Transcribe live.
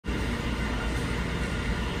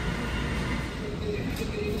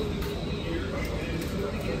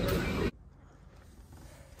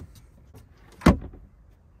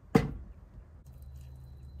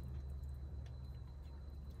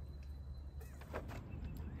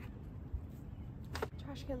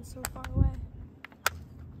can's so far away.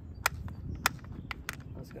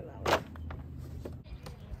 Let's go that way.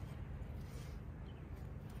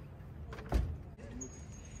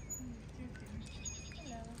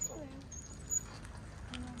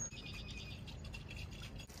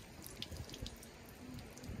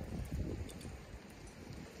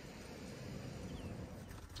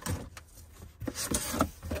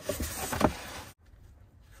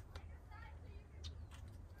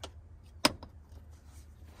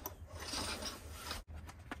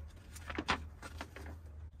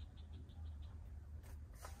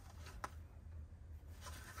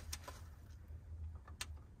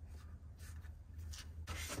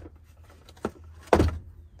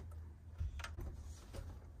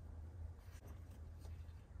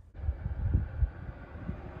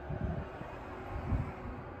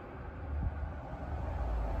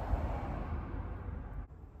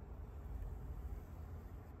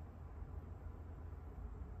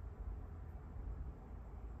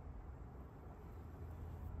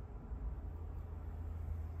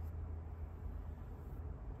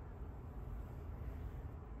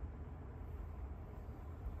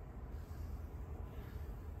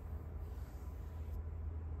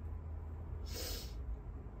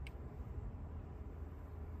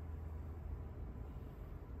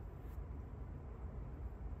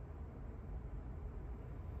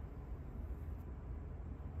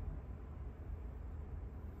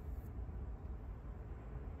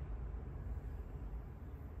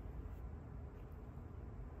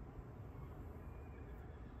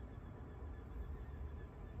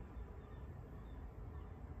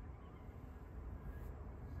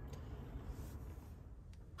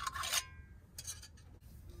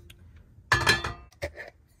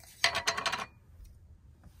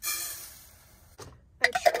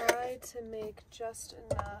 To make just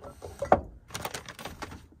enough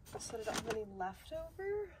so that I don't have any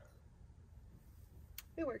leftover.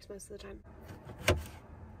 It works most of the time.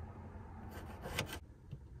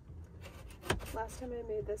 Last time I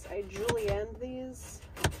made this, I julienned these,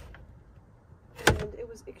 and it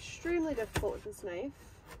was extremely difficult with this knife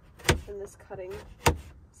and this cutting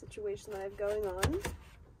situation that I have going on.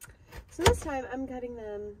 So this time I'm cutting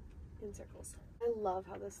them in circles. I love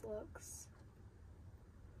how this looks.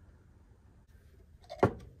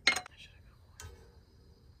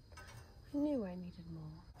 I knew I needed more.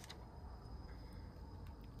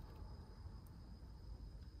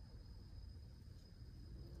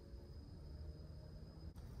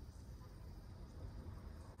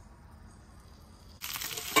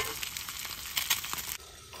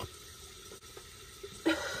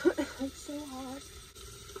 It's so hot.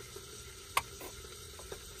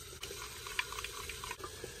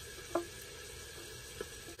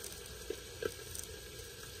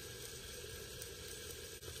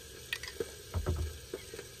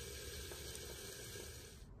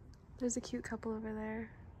 There's a cute couple over there,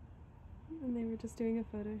 and they were just doing a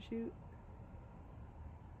photo shoot.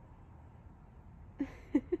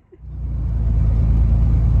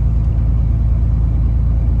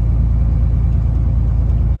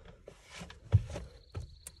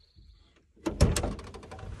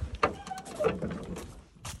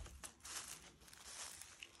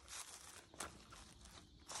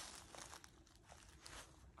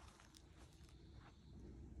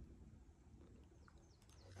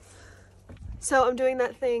 So I'm doing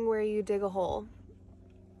that thing where you dig a hole.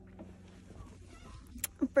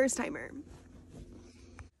 First timer.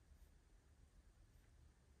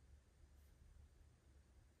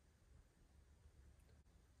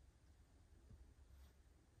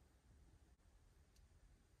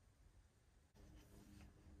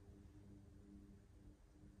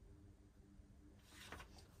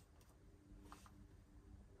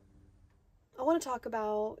 I want to talk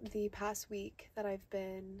about the past week that I've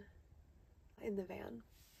been in the van.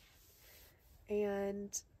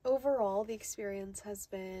 And overall, the experience has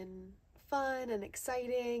been fun and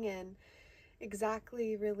exciting and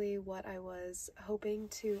exactly really what I was hoping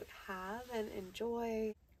to have and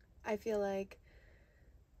enjoy. I feel like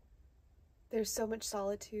there's so much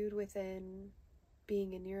solitude within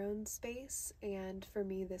being in your own space, and for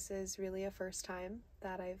me this is really a first time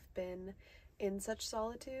that I've been in such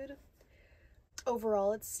solitude.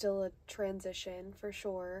 Overall, it's still a transition for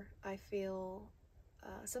sure. I feel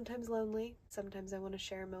sometimes lonely. Sometimes I want to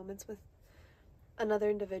share moments with another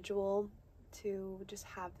individual to just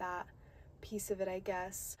have that piece of it, I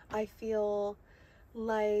guess. I feel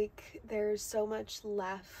like there's so much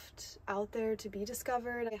left out there to be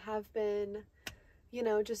discovered. I have been, you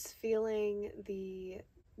know, just feeling the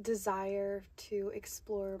desire to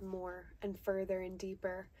explore more and further and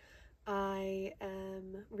deeper. I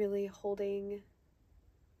am really holding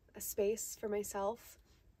a space for myself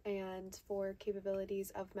and for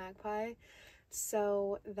capabilities of Magpie.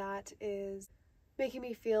 So that is making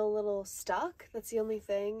me feel a little stuck. That's the only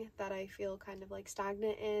thing that I feel kind of like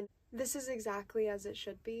stagnant in. This is exactly as it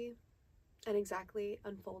should be and exactly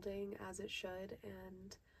unfolding as it should,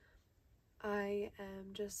 and I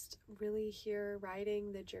am just really here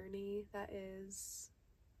riding the journey that is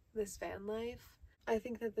this van life. I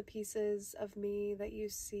think that the pieces of me that you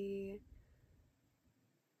see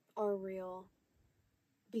are real,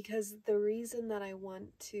 because the reason that I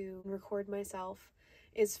want to record myself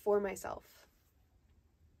is for myself.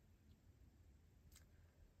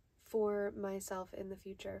 For myself in the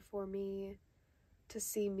future, for me to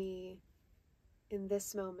see me in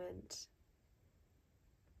this moment,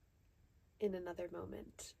 in another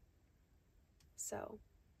moment. So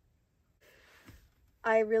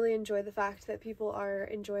I really enjoy the fact that people are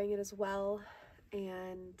enjoying it as well,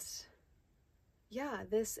 and yeah,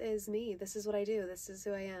 this is me. This is what I do. This is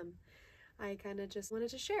who I am. I kind of just wanted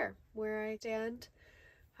to share where I stand,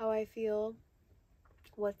 how I feel,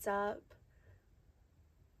 what's up.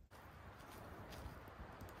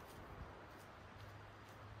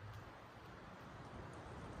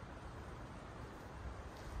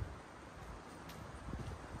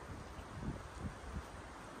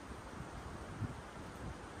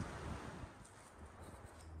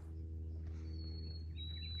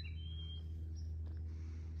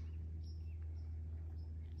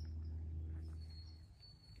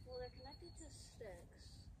 They're connected to sticks.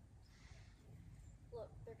 Look,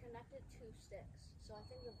 they're connected to sticks. So I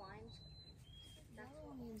think the vines. That's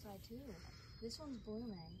on the inside too. This one's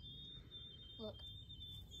blooming. Look.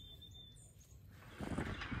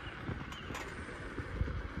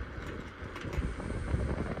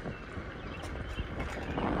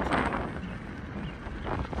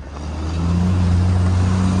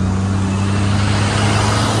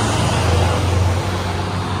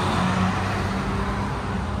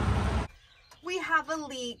 We have a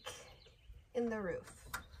leak in the roof.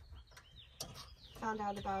 Found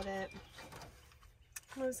out about it.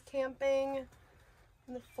 I was camping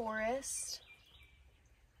in the forest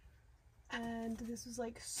and this was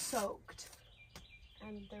like soaked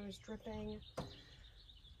and there was dripping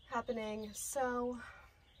happening. So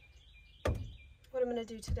what I'm gonna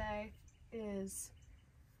do today is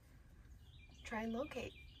try and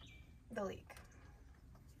locate the leak.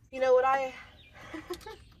 You know what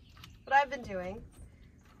what I've been doing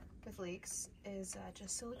with leaks is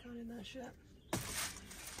just silicone in that shit,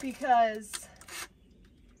 because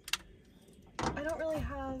I don't really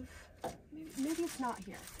have, maybe it's not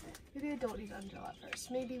here. Maybe I don't need to undrill at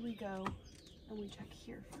first. Maybe we go and we check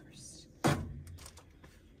here first.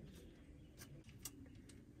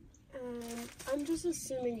 And I'm just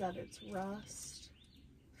assuming that it's rust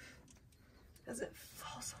as it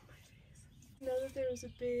falls on my face. I know that there was a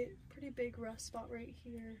pretty big rust spot right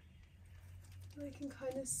here. I can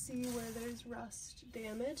kind of see where there's rust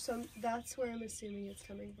damage, so that's where I'm assuming it's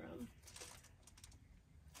coming from.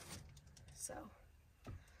 So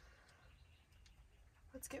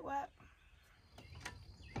let's get wet.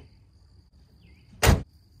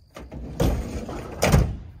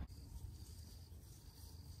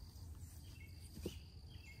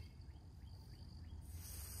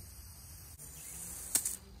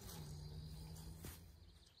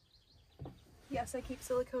 Yes, I keep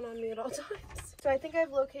silicone on me at all times. So I think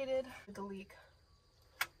I've located the leak.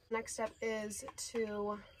 Next step is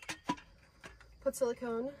to put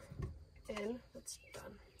silicone in. That's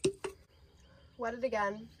done. Wet it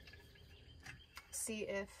again. See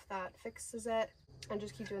if that fixes it, and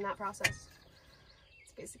just keep doing that process.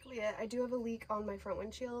 That's basically it. I do have a leak on my front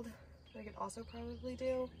windshield that I could also probably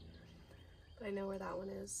do, but I know where that one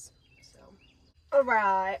is, so. All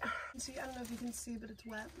right. See, I don't know if you can see, but it's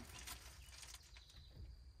wet.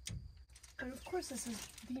 And of course this is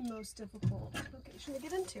the most difficult location to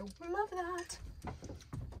get into. I love that.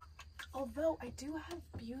 Although I do have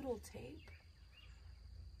butyl tape.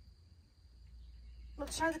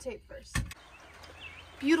 Let's try the tape first.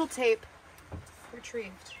 Butyl tape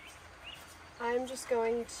retrieved. I'm just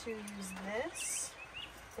going to use this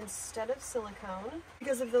instead of silicone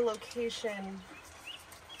because of the location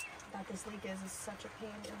that this leak is such a pain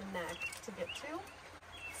in the neck to get to.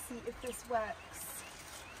 Let's see if this works.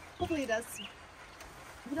 Hopefully it does.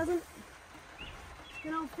 If it doesn't,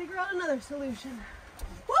 then I'll figure out another solution.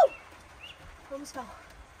 Woo! Almost fell.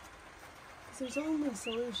 Because there's only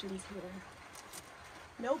solutions here.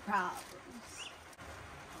 No problems.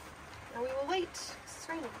 Now we will wait. It's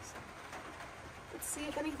raining. So let's see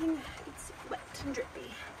if anything gets wet and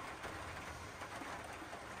drippy.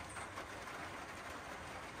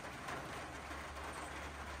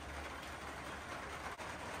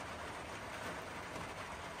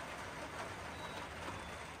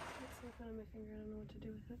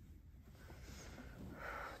 with it.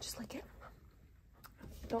 Just lick it.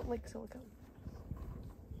 Don't lick silicone.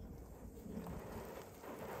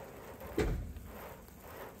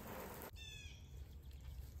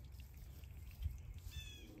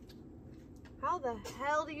 How the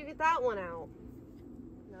hell do you get that one out?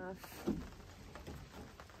 Enough.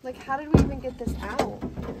 Like, how did we even get this out?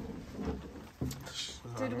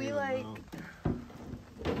 Did we like...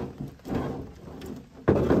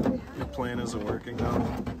 Your plan isn't working now?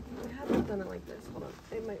 I haven't done it like this. Hold on.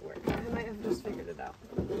 It might work. I might have just figured it out.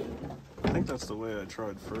 I think that's the way I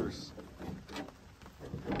tried first.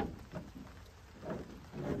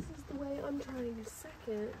 This is the way I'm trying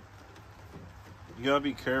second. You gotta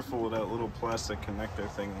be careful with that little plastic connector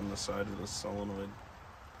thing on the side of the solenoid.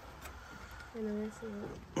 I know, I see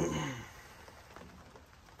it.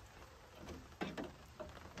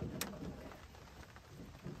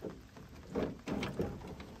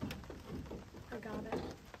 I got it.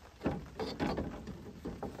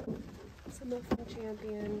 Some muffin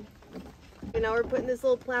champion. And now we're putting this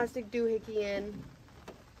little plastic doohickey in.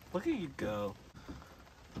 Look at you go.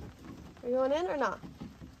 Are you going in or not?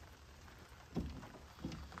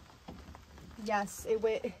 Yes, it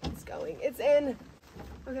went. It's going. It's in.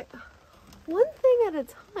 Okay. One thing at a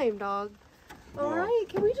time, dog. Alright,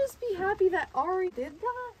 can we just be happy that Ari did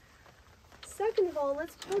that? Second of all,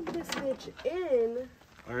 let's plug this bitch in.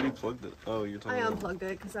 I already plugged it. Oh, you're talking I about... unplugged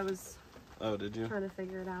it because I was Oh, did you? trying to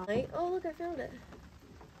figure it out. Oh, look, I found it.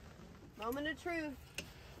 Moment of truth.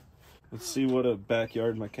 Let's see what a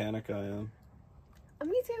backyard mechanic I am.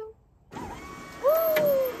 Me too.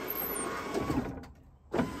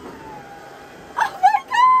 Oh my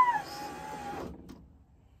gosh!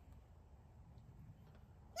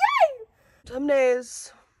 Yay! Some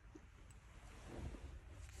days,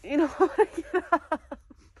 you don't want to get up.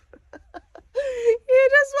 You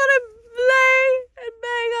just want to play and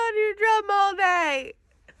bang on your drum all day.